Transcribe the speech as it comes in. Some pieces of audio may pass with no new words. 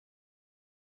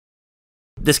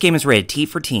This game is rated T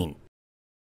for teen.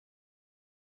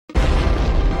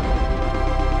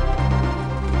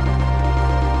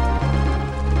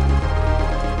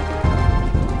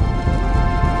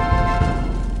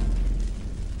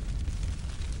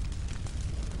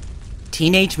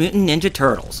 Teenage Mutant Ninja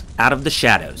Turtles, Out of the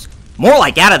Shadows. More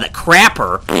like out of the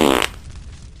crapper.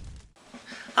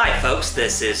 Hi folks,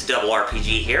 this is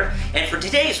RRPG here, and for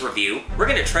today's review, we're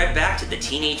going to tread back to the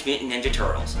Teenage Mutant Ninja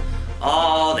Turtles.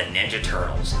 Oh, the Ninja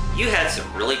Turtles. You had some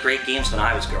really great games when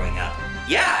I was growing up.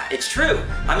 Yeah, it's true.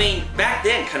 I mean, back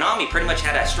then, Konami pretty much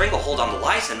had a stranglehold on the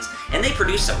license, and they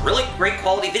produced some really great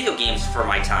quality video games for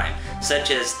my time,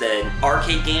 such as the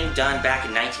arcade game done back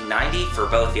in 1990 for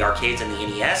both the arcades and the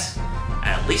NES.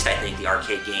 At least I think the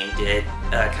arcade game did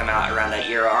come out around that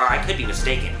year, or I could be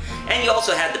mistaken. And you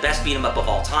also had the best beat-em-up of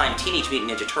all time, Teenage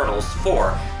Mutant Ninja Turtles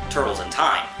 4, Turtles in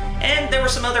Time. And there were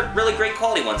some other really great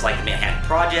quality ones like the Manhattan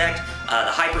Project,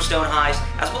 the Hyperstone Heist,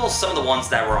 as well as some of the ones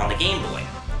that were on the Game Boy.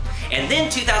 And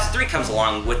then 2003 comes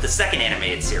along with the second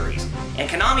animated series, and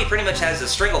Konami pretty much has a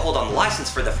stranglehold on the license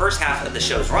for the first half of the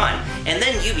show's run, and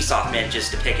then Ubisoft manages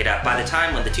to pick it up by the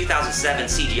time when the 2007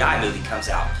 CGI movie comes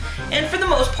out. And for the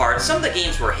most part, some of the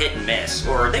games were hit and miss,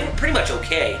 or they were pretty much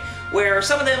okay, where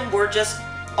some of them were just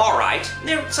alright,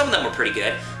 some of them were pretty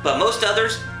good, but most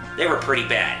others, they were pretty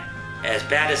bad. As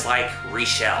bad as like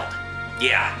reshelled.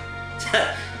 Yeah,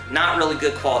 not really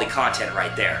good quality content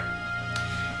right there.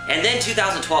 And then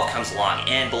 2012 comes along,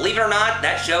 and believe it or not,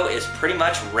 that show is pretty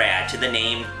much rad to the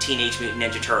name Teenage Mutant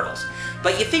Ninja Turtles.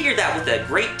 But you figure that with a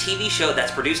great TV show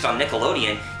that's produced on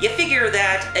Nickelodeon, you figure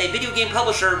that a video game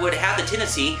publisher would have the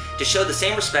tendency to show the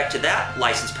same respect to that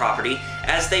licensed property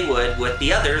as they would with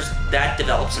the others that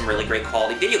developed some really great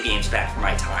quality video games back from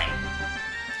my time.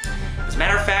 As a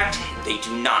matter of fact, they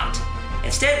do not.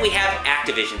 Instead, we have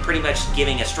Activision pretty much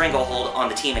giving a stranglehold on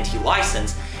the TMNT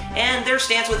license, and their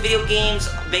stance with video games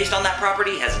based on that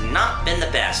property has not been the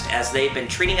best, as they've been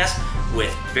treating us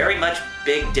with very much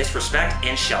big disrespect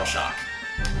and shell shock.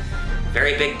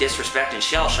 Very big disrespect and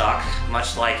shell shock,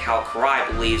 much like how Karai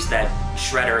believes that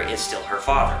Shredder is still her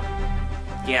father.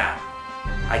 Yeah,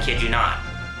 I kid you not.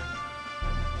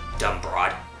 Dumb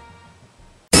broad.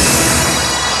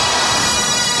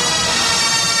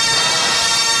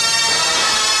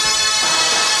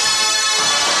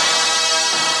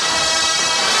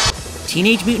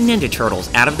 Teenage Mutant Ninja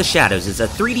Turtles Out of the Shadows is a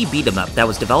 3D beat-em-up that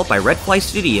was developed by Redfly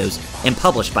Studios and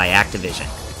published by Activision.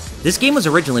 This game was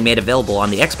originally made available on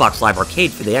the Xbox Live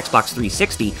Arcade for the Xbox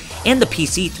 360 and the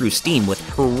PC through Steam with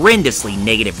horrendously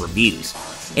negative reviews.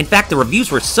 In fact, the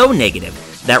reviews were so negative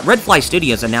that Redfly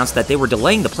Studios announced that they were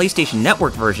delaying the PlayStation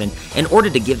Network version in order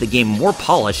to give the game more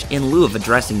polish in lieu of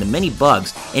addressing the many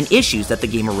bugs and issues that the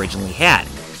game originally had.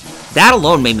 That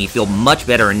alone made me feel much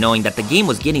better in knowing that the game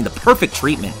was getting the perfect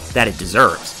treatment that it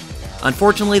deserves.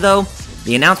 Unfortunately though,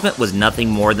 the announcement was nothing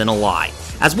more than a lie,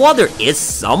 as while there is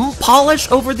some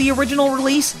polish over the original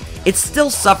release, it still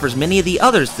suffers many of the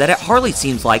others that it hardly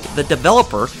seems like the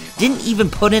developer didn't even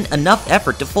put in enough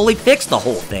effort to fully fix the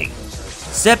whole thing.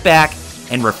 Sit back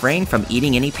and refrain from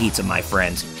eating any pizza, my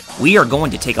friends. We are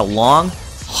going to take a long,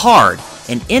 hard,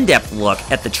 and in-depth look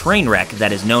at the train wreck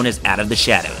that is known as Out of the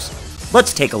Shadows.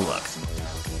 Let's take a look.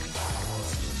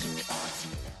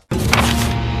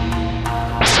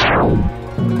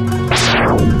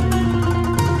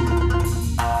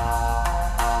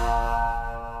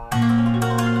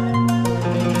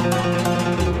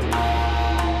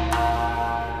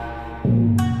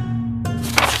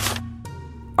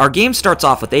 Our game starts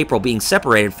off with April being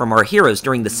separated from our heroes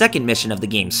during the second mission of the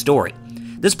game's story.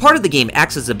 This part of the game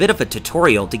acts as a bit of a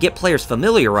tutorial to get players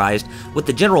familiarized with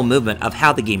the general movement of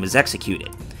how the game is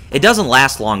executed. It doesn't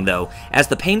last long though, as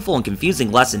the painful and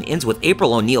confusing lesson ends with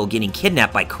April O'Neil getting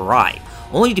kidnapped by Karai,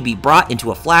 only to be brought into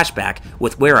a flashback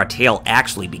with where our tale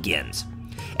actually begins.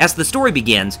 As the story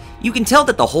begins, you can tell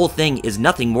that the whole thing is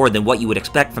nothing more than what you would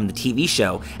expect from the TV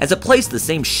show, as it plays the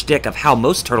same shtick of how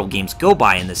most Turtle games go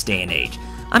by in this day and age.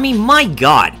 I mean, my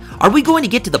god, are we going to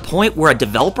get to the point where a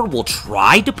developer will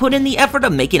try to put in the effort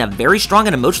of making a very strong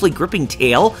and emotionally gripping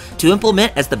tale to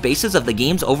implement as the basis of the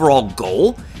game's overall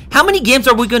goal? How many games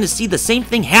are we going to see the same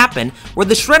thing happen, where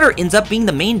the Shredder ends up being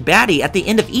the main baddie at the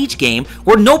end of each game,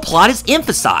 where no plot is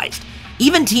emphasized?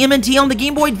 Even TMNT on the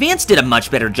Game Boy Advance did a much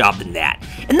better job than that,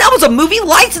 and that was a movie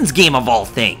license game of all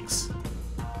things!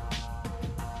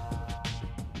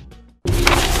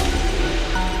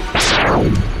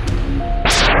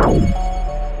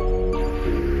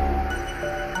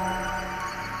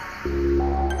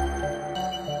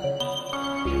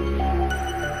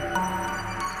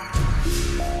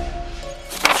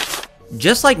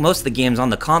 Just like most of the games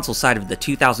on the console side of the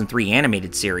 2003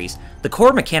 animated series, the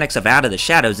core mechanics of Out of the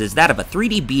Shadows is that of a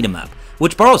 3D beat-em-up,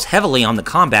 which borrows heavily on the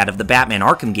combat of the Batman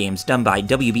Arkham games done by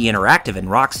WB Interactive and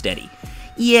Rocksteady.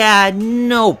 Yeah,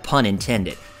 no pun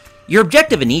intended. Your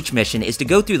objective in each mission is to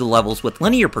go through the levels with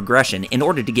linear progression in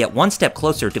order to get one step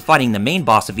closer to fighting the main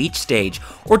boss of each stage,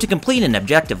 or to complete an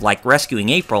objective like rescuing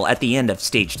April at the end of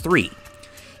Stage 3.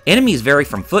 Enemies vary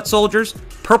from foot soldiers,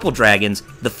 purple dragons,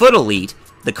 the foot elite,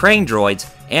 the crane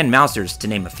droids, and mousers, to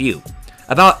name a few.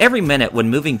 About every minute when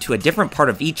moving to a different part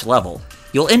of each level,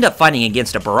 you'll end up fighting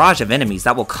against a barrage of enemies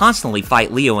that will constantly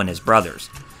fight Leo and his brothers.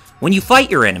 When you fight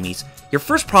your enemies, your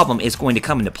first problem is going to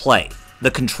come into play: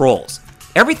 the controls.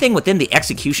 Everything within the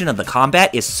execution of the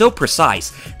combat is so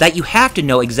precise that you have to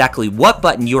know exactly what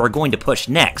button you are going to push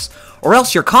next, or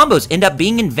else your combos end up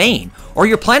being in vain, or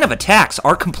your plan of attacks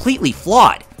are completely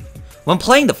flawed. When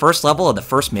playing the first level of the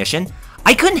first mission,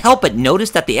 I couldn't help but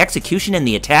notice that the execution and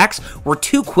the attacks were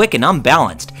too quick and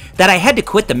unbalanced, that I had to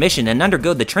quit the mission and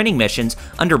undergo the training missions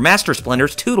under Master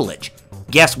Splinter's tutelage.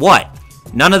 Guess what?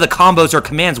 None of the combos or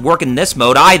commands work in this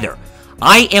mode either.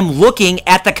 I am looking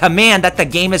at the command that the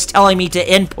game is telling me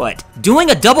to input.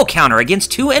 Doing a double counter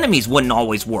against two enemies wouldn't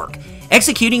always work.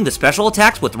 Executing the special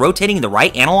attacks with rotating the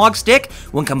right analog stick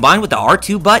when combined with the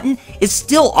R2 button is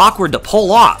still awkward to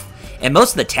pull off. And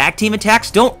most of the tag team attacks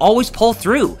don't always pull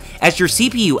through, as your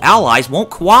CPU allies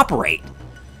won't cooperate.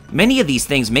 Many of these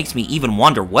things makes me even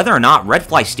wonder whether or not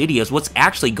Redfly Studios was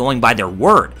actually going by their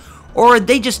word, or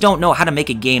they just don't know how to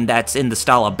make a game that's in the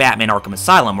style of Batman Arkham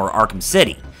Asylum or Arkham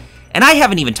City. And I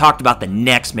haven't even talked about the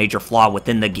next major flaw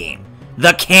within the game: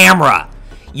 the camera!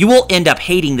 You will end up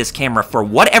hating this camera for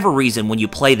whatever reason when you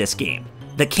play this game.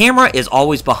 The camera is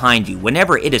always behind you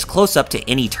whenever it is close up to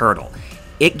any turtle.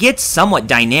 It gets somewhat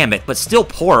dynamic, but still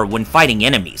poor when fighting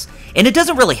enemies, and it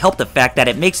doesn't really help the fact that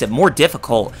it makes it more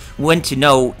difficult when to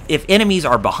know if enemies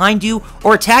are behind you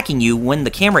or attacking you when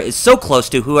the camera is so close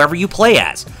to whoever you play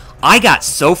as. I got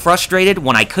so frustrated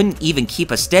when I couldn't even keep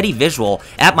a steady visual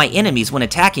at my enemies when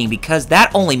attacking, because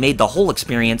that only made the whole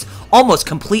experience almost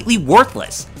completely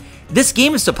worthless. This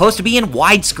game is supposed to be in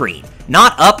widescreen,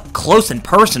 not up close and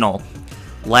personal.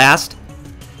 Last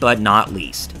but not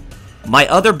least, my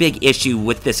other big issue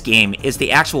with this game is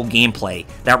the actual gameplay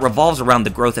that revolves around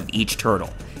the growth of each turtle.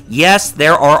 Yes,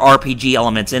 there are RPG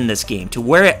elements in this game to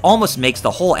where it almost makes the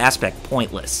whole aspect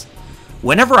pointless.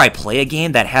 Whenever I play a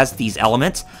game that has these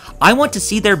elements, I want to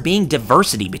see there being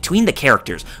diversity between the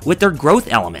characters with their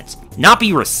growth elements, not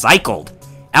be recycled.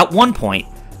 At one point,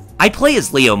 I play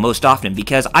as Leo most often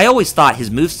because I always thought his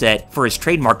moveset for his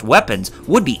trademarked weapons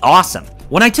would be awesome.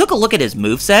 When I took a look at his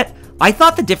moveset, I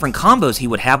thought the different combos he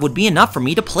would have would be enough for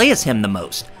me to play as him the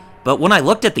most. But when I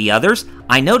looked at the others,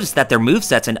 I noticed that their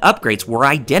movesets and upgrades were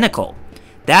identical.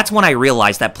 That's when I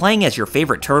realized that playing as your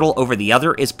favorite turtle over the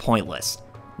other is pointless.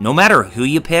 No matter who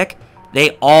you pick,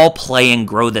 they all play and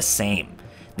grow the same.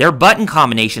 Their button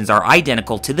combinations are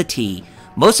identical to the T,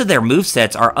 most of their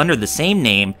movesets are under the same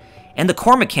name, and the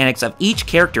core mechanics of each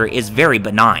character is very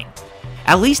benign.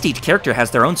 At least each character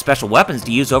has their own special weapons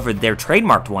to use over their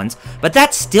trademarked ones, but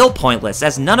that's still pointless,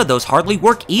 as none of those hardly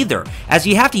work either, as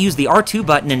you have to use the R2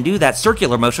 button and do that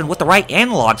circular motion with the right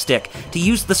analog stick to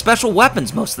use the special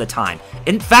weapons most of the time.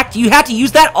 In fact, you have to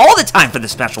use that all the time for the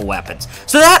special weapons,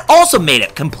 so that also made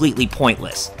it completely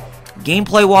pointless.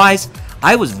 Gameplay-wise,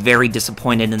 I was very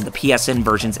disappointed in the PSN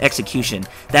version's execution,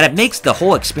 that it makes the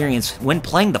whole experience when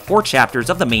playing the 4 chapters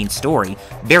of the main story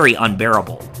very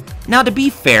unbearable. Now, to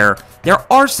be fair, there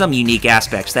are some unique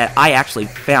aspects that I actually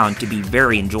found to be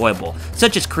very enjoyable,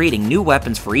 such as creating new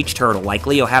weapons for each turtle, like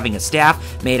Leo having a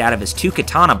staff made out of his 2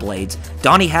 katana blades,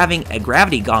 Donnie having a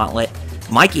gravity gauntlet,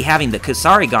 Mikey having the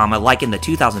Kusarigama like in the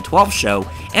 2012 show,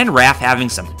 and Raph having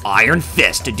some iron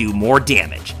fist to do more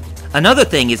damage. Another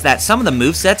thing is that some of the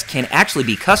movesets can actually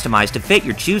be customized to fit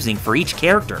your choosing for each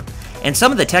character, and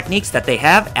some of the techniques that they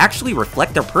have actually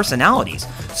reflect their personalities,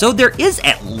 so there is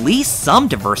at least some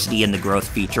diversity in the growth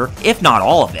feature, if not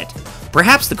all of it.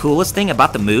 Perhaps the coolest thing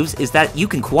about the moves is that you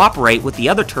can cooperate with the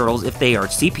other turtles if they are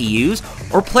CPUs,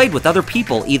 or played with other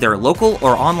people, either local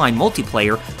or online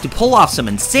multiplayer, to pull off some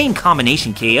insane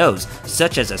combination KOs,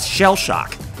 such as a shell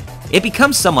shock. It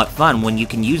becomes somewhat fun when you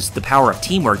can use the power of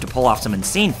teamwork to pull off some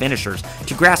insane finishers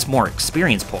to grasp more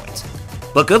experience points.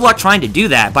 But good luck trying to do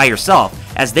that by yourself,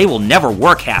 as they will never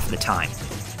work half the time.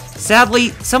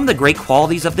 Sadly, some of the great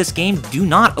qualities of this game do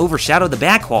not overshadow the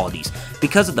bad qualities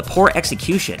because of the poor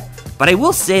execution, but I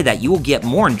will say that you will get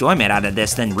more enjoyment out of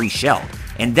this than Reshelled,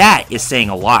 and that is saying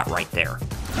a lot right there.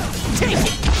 Take it!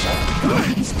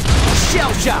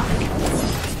 Shell shock!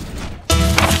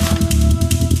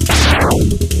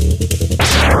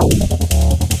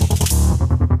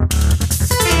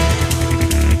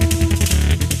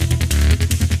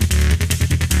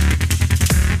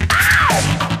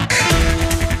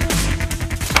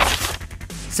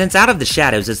 Since Out of the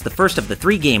Shadows is the first of the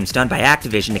 3 games done by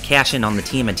Activision to cash in on the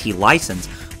TMNT license,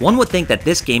 one would think that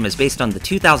this game is based on the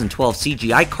 2012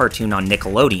 CGI cartoon on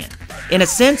Nickelodeon. In a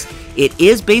sense, it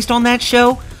is based on that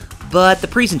show, but the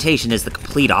presentation is the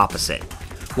complete opposite.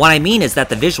 What I mean is that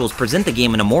the visuals present the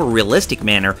game in a more realistic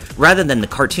manner rather than the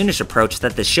cartoonish approach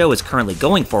that the show is currently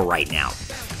going for right now.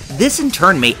 This in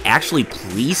turn may actually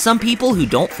please some people who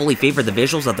don't fully favor the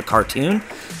visuals of the cartoon,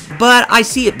 but I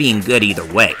see it being good either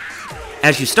way.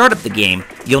 As you start up the game,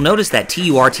 you'll notice that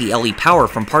TURTLE Power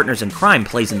from Partners in Crime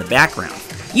plays in the background.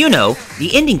 You know,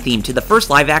 the ending theme to the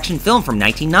first live-action film from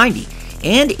 1990,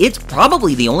 and it's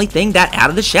probably the only thing that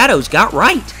Out of the Shadows got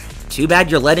right. Too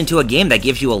bad you're led into a game that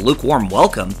gives you a lukewarm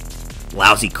welcome.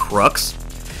 Lousy crooks.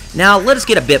 Now, let us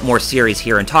get a bit more serious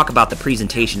here and talk about the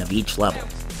presentation of each level.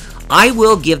 I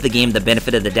will give the game the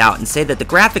benefit of the doubt and say that the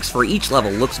graphics for each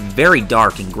level looks very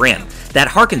dark and grim, that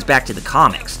harkens back to the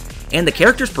comics, and the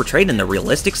characters portrayed in the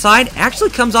realistic side actually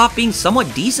comes off being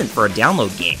somewhat decent for a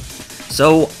download game.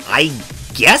 So I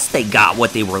guess they got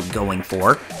what they were going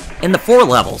for. In the 4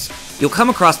 levels, you'll come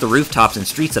across the rooftops and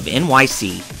streets of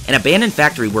NYC, an abandoned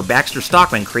factory where Baxter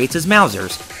Stockman creates his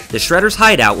Mousers, the Shredder's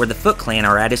hideout where the Foot Clan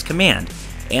are at his command,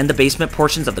 and the basement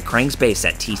portions of the Krang's base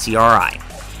at TCRI.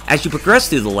 As you progress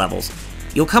through the levels,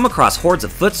 you'll come across hordes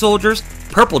of foot soldiers,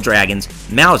 purple dragons,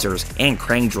 Mousers, and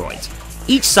Krang droids.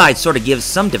 Each side sort of gives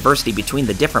some diversity between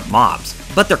the different mobs,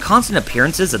 but their constant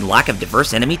appearances and lack of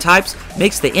diverse enemy types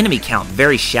makes the enemy count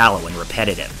very shallow and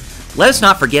repetitive. Let us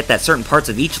not forget that certain parts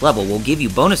of each level will give you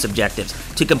bonus objectives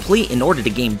to complete in order to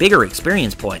gain bigger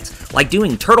experience points, like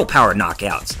doing turtle power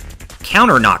knockouts,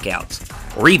 counter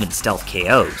knockouts, or even stealth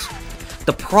KOs.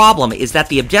 The problem is that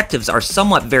the objectives are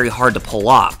somewhat very hard to pull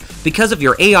off because of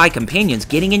your AI companions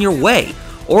getting in your way,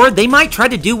 or they might try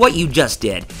to do what you just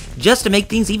did, just to make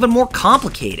things even more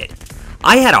complicated.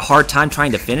 I had a hard time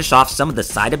trying to finish off some of the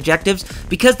side objectives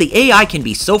because the AI can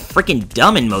be so freaking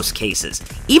dumb in most cases.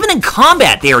 Even in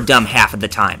combat they are dumb half of the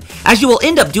time, as you will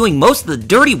end up doing most of the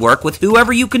dirty work with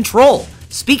whoever you control.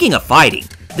 Speaking of fighting,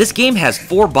 this game has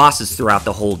 4 bosses throughout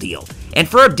the whole deal, and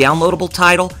for a downloadable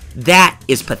title, that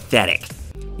is pathetic.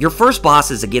 Your first boss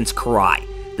is against Karai,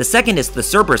 the second is the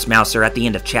Cerberus Mouser at the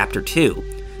end of Chapter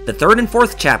 2. The 3rd and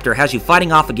 4th chapter has you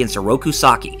fighting off against Oroku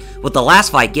Saki, with the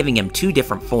last fight giving him 2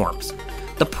 different forms.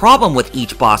 The problem with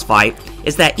each boss fight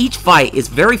is that each fight is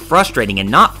very frustrating and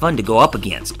not fun to go up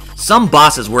against. Some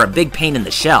bosses were a big pain in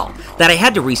the shell, that I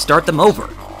had to restart them over,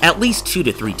 at least 2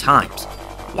 to 3 times.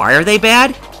 Why are they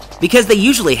bad? Because they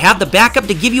usually have the backup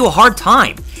to give you a hard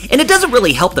time, and it doesn't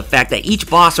really help the fact that each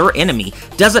boss or enemy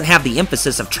doesn't have the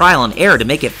emphasis of trial and error to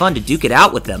make it fun to duke it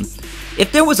out with them.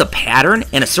 If there was a pattern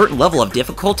and a certain level of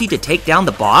difficulty to take down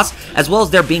the boss, as well as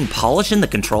there being polish in the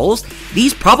controls,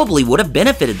 these probably would have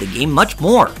benefited the game much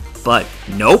more. But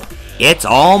nope, it's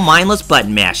all mindless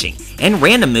button mashing, and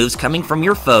random moves coming from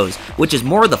your foes, which is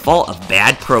more the fault of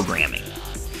bad programming.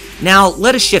 Now,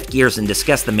 let us shift gears and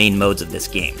discuss the main modes of this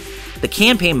game. The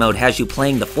campaign mode has you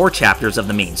playing the 4 chapters of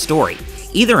the main story,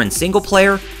 either in single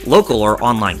player, local, or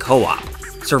online co-op.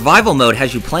 Survival mode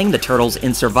has you playing the turtles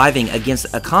in surviving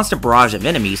against a constant barrage of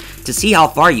enemies to see how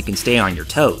far you can stay on your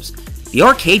toes. The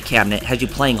arcade cabinet has you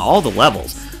playing all the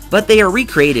levels, but they are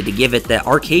recreated to give it the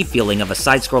arcade feeling of a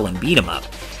side-scrolling beat-em-up.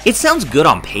 It sounds good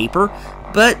on paper,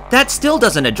 but that still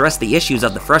doesn't address the issues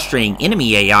of the frustrating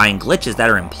enemy AI and glitches that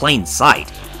are in plain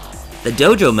sight. The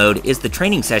dojo mode is the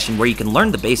training session where you can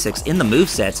learn the basics in the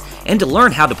movesets and to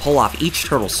learn how to pull off each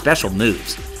turtle's special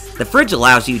moves. The fridge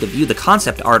allows you to view the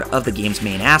concept art of the game's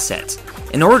main assets.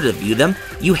 In order to view them,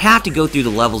 you have to go through the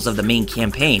levels of the main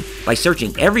campaign by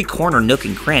searching every corner, nook,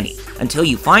 and cranny until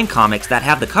you find comics that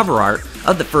have the cover art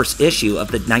of the first issue of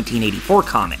the 1984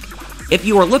 comic. If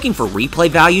you are looking for replay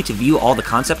value to view all the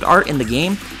concept art in the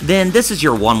game, then this is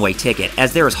your one-way ticket,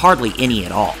 as there is hardly any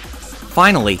at all.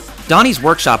 Finally, Donnie's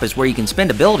Workshop is where you can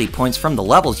spend ability points from the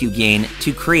levels you gain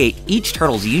to create each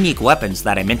turtle's unique weapons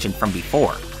that I mentioned from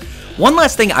before. One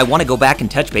last thing I want to go back and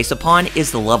touch base upon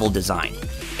is the level design.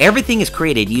 Everything is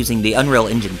created using the Unreal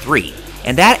Engine 3,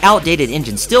 and that outdated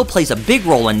engine still plays a big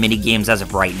role in many games as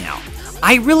of right now.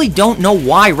 I really don't know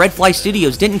why Redfly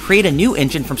Studios didn't create a new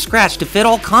engine from scratch to fit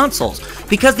all consoles,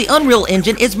 because the Unreal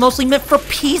Engine is mostly meant for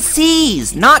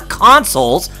PCs, not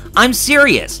consoles. I'm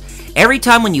serious. Every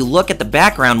time when you look at the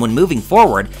background when moving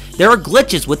forward, there are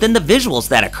glitches within the visuals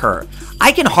that occur.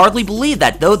 I can hardly believe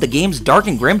that though the game's dark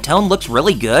and grim tone looks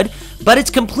really good, but it's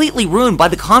completely ruined by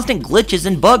the constant glitches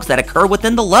and bugs that occur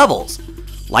within the levels.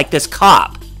 Like this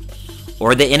cop,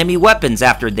 or the enemy weapons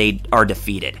after they are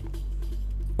defeated,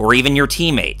 or even your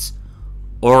teammates,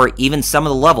 or even some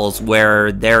of the levels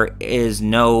where there is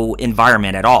no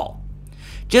environment at all.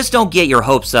 Just don't get your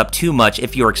hopes up too much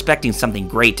if you're expecting something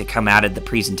great to come out of the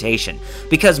presentation,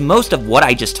 because most of what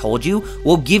I just told you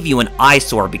will give you an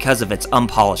eyesore because of its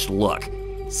unpolished look.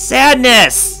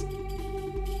 Sadness!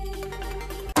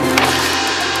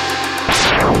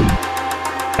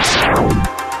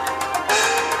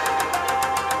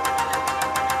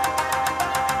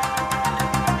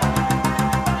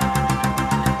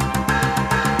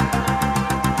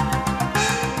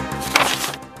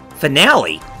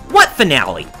 Finale? What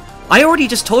finale? I already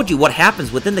just told you what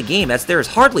happens within the game, as there is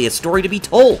hardly a story to be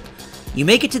told. You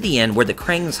make it to the end where the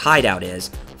Krang's hideout is,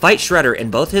 fight Shredder in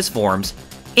both his forms,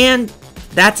 and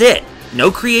that's it.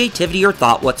 No creativity or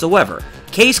thought whatsoever.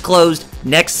 Case closed,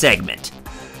 next segment.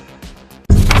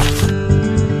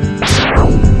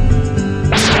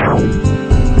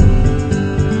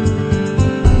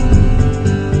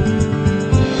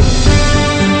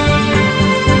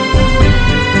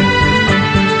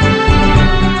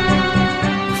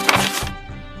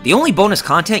 The only bonus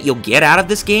content you'll get out of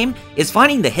this game is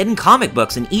finding the hidden comic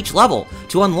books in each level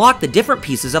to unlock the different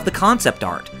pieces of the concept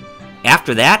art.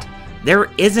 After that,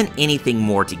 there isn't anything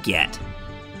more to get.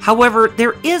 However,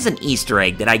 there is an Easter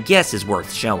egg that I guess is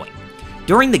worth showing.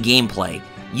 During the gameplay,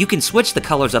 you can switch the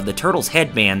colors of the turtles'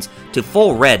 headbands to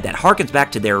full red that harkens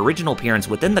back to their original appearance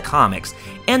within the comics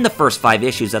and the first 5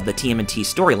 issues of the TMNT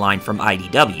storyline from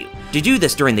IDW. To do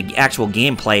this during the actual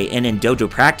gameplay and in dojo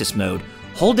practice mode,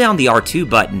 hold down the R2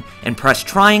 button and press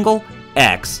triangle,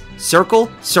 X,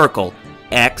 circle, circle,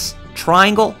 X,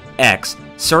 triangle, X,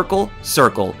 circle,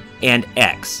 circle, and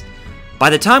X. By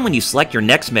the time when you select your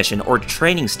next mission or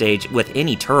training stage with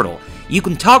any turtle, you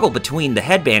can toggle between the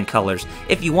headband colors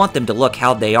if you want them to look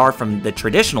how they are from the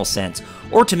traditional sense,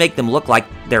 or to make them look like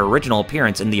their original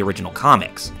appearance in the original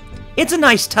comics. It's a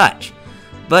nice touch,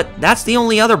 but that's the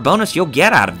only other bonus you'll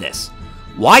get out of this.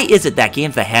 Why is it that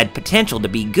games that had potential to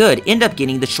be good end up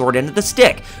getting the short end of the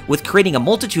stick, with creating a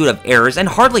multitude of errors and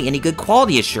hardly any good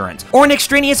quality assurance, or an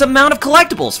extraneous amount of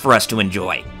collectibles for us to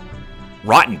enjoy?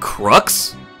 Rotten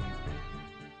crooks?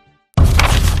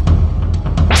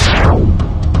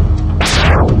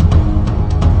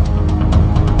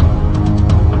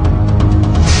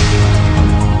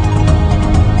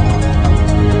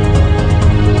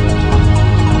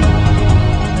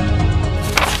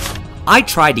 I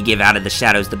tried to give Out of the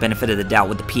Shadows the benefit of the doubt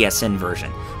with the PSN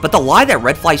version, but the lie that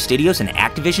Redfly Studios and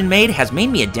Activision made has made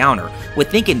me a downer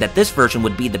with thinking that this version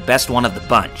would be the best one of the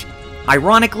bunch.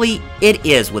 Ironically, it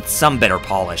is with some better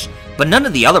polish, but none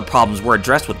of the other problems were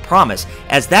addressed with promise,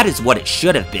 as that is what it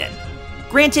should have been.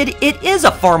 Granted, it is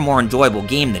a far more enjoyable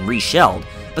game than Reshelled,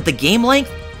 but the game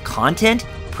length, content,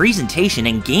 presentation,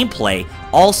 and gameplay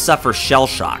all suffer shell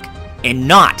shock, and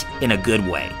not in a good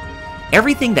way.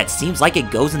 Everything that seems like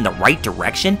it goes in the right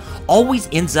direction always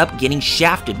ends up getting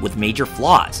shafted with major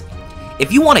flaws.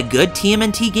 If you want a good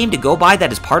TMNT game to go by that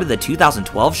is part of the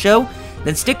 2012 show,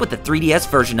 then stick with the 3DS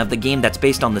version of the game that's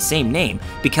based on the same name,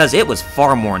 because it was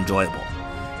far more enjoyable.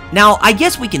 Now, I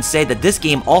guess we can say that this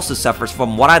game also suffers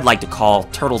from what I'd like to call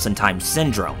Turtles in Time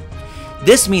syndrome.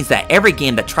 This means that every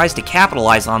game that tries to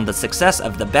capitalize on the success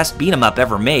of the best beat-em-up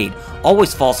ever made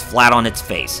always falls flat on its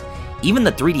face. Even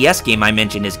the 3DS game I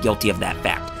mentioned is guilty of that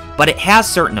fact, but it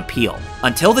has certain appeal,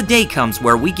 until the day comes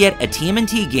where we get a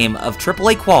TMNT game of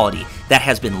AAA quality that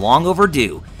has been long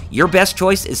overdue. Your best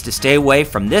choice is to stay away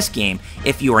from this game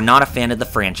if you are not a fan of the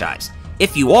franchise.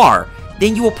 If you are,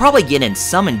 then you will probably get in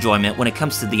some enjoyment when it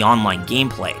comes to the online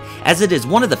gameplay, as it is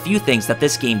one of the few things that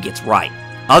this game gets right.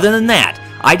 Other than that,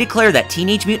 I declare that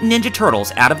Teenage Mutant Ninja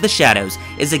Turtles Out of the Shadows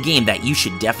is a game that you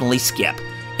should definitely skip.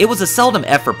 It was a seldom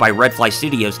effort by Redfly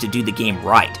Studios to do the game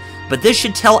right, but this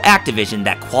should tell Activision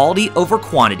that quality over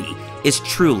quantity is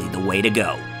truly the way to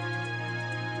go.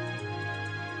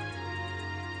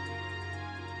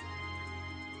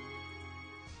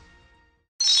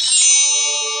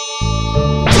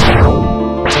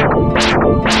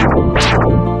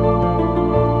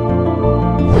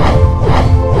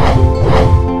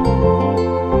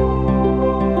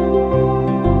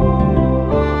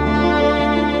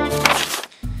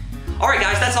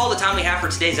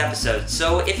 Today's episode.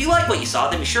 So if you like what you saw,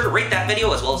 then be sure to rate that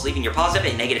video as well as leaving your positive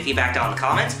and negative feedback down in the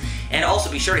comments. And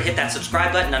also be ssure to hit that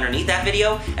subscribe button underneath that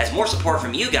video, as more support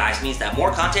from you guys means that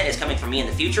more content is coming from me in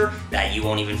the future that you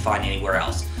won't even find anywhere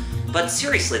else. But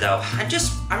seriously though,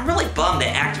 I'm really bummed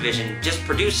that Activision just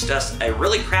produced us a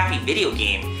really crappy video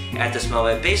game at this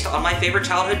moment based on my favorite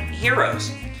childhood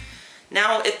heroes.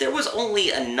 Now, if there was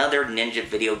only another ninja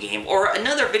video game, or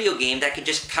another video game that could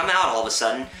just come out all of a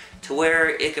sudden to where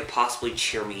it could possibly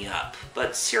cheer me up.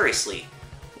 But seriously,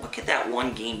 what could that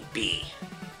one game be?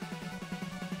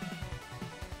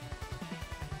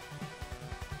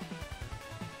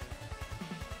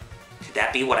 Could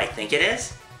that be what I think it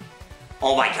is?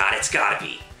 Oh my god, it's gotta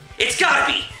be. It's gotta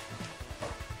be!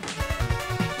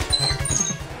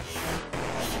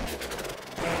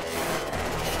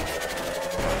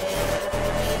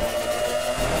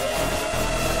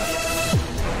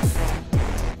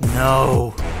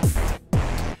 No.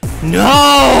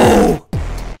 No!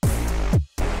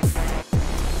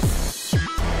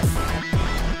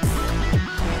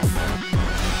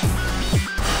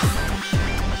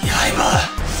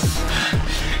 Yaiba!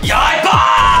 Yaiba!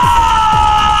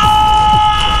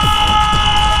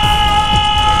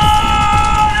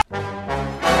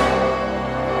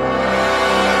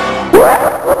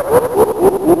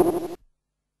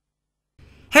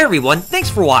 Hey everyone, thanks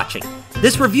for watching.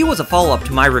 This review was a follow-up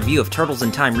to my review of Turtles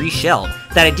in Time Reshelled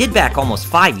that I did back almost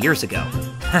 5 years ago.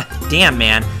 Damn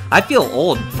man, I feel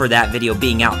old for that video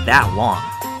being out that long.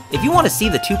 If you want to see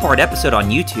the 2-part episode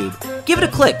on YouTube, give it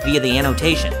a click via the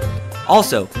annotation.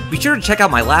 Also, be sure to check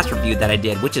out my last review that I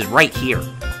did, which is right here.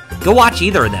 Go watch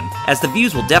either of them, as the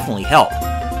views will definitely help.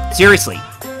 Seriously,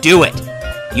 do it!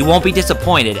 You won't be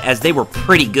disappointed, as they were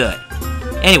pretty good.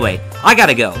 Anyway, I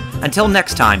gotta go. Until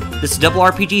next time, this is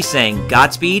RRPG saying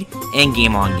Godspeed and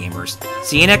game on, gamers.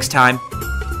 See you next time.